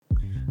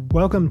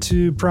Welcome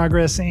to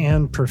Progress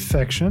and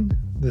Perfection.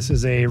 This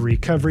is a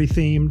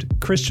recovery-themed,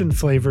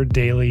 Christian-flavored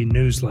daily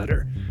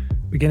newsletter.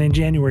 Beginning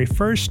January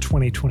 1st,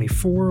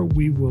 2024,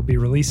 we will be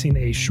releasing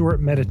a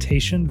short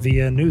meditation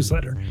via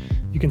newsletter.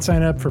 You can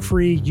sign up for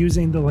free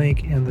using the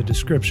link in the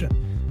description.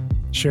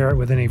 Share it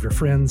with any of your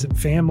friends and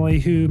family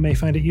who may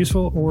find it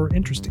useful or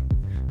interesting.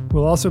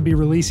 We'll also be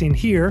releasing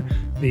here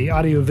the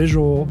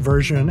audiovisual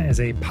version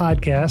as a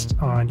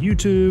podcast on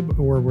YouTube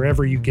or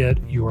wherever you get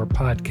your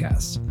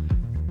podcasts.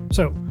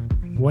 So,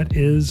 what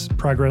is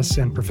progress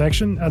and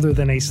perfection other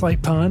than a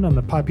slight pun on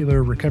the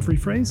popular recovery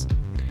phrase?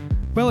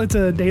 Well, it's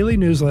a daily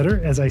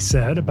newsletter, as I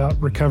said, about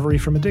recovery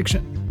from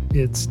addiction.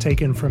 It's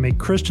taken from a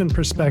Christian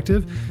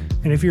perspective,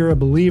 and if you're a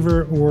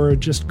believer or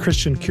just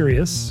Christian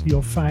curious,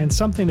 you'll find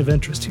something of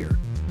interest here.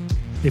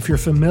 If you're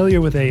familiar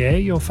with AA,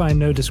 you'll find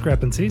no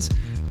discrepancies.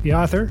 The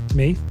author,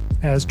 me,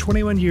 has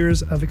 21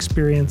 years of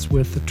experience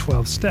with the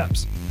 12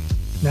 steps.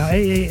 Now,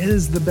 AA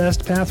is the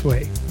best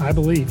pathway, I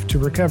believe, to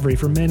recovery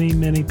for many,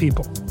 many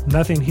people.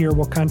 Nothing here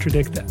will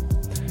contradict that.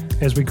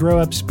 As we grow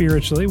up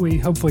spiritually, we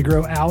hopefully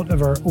grow out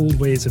of our old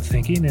ways of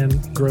thinking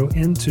and grow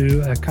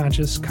into a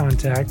conscious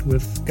contact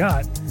with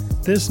God.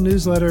 This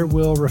newsletter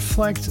will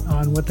reflect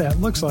on what that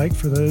looks like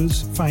for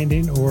those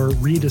finding or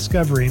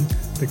rediscovering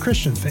the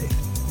Christian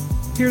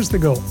faith. Here's the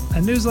goal: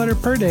 a newsletter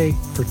per day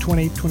for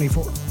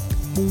 2024.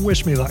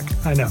 Wish me luck.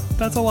 I know,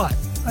 that's a lot.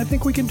 I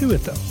think we can do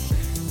it, though.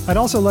 I'd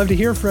also love to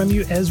hear from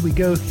you as we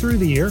go through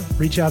the year.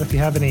 Reach out if you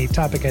have any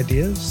topic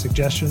ideas,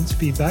 suggestions,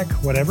 feedback,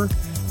 whatever.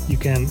 You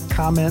can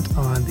comment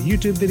on the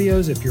YouTube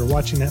videos if you're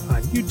watching it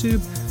on YouTube.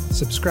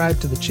 Subscribe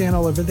to the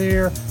channel over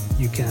there.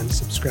 You can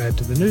subscribe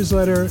to the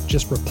newsletter.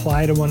 Just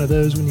reply to one of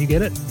those when you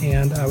get it,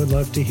 and I would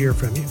love to hear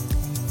from you.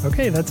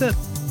 Okay, that's it.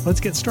 Let's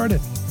get started.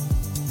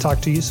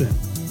 Talk to you soon.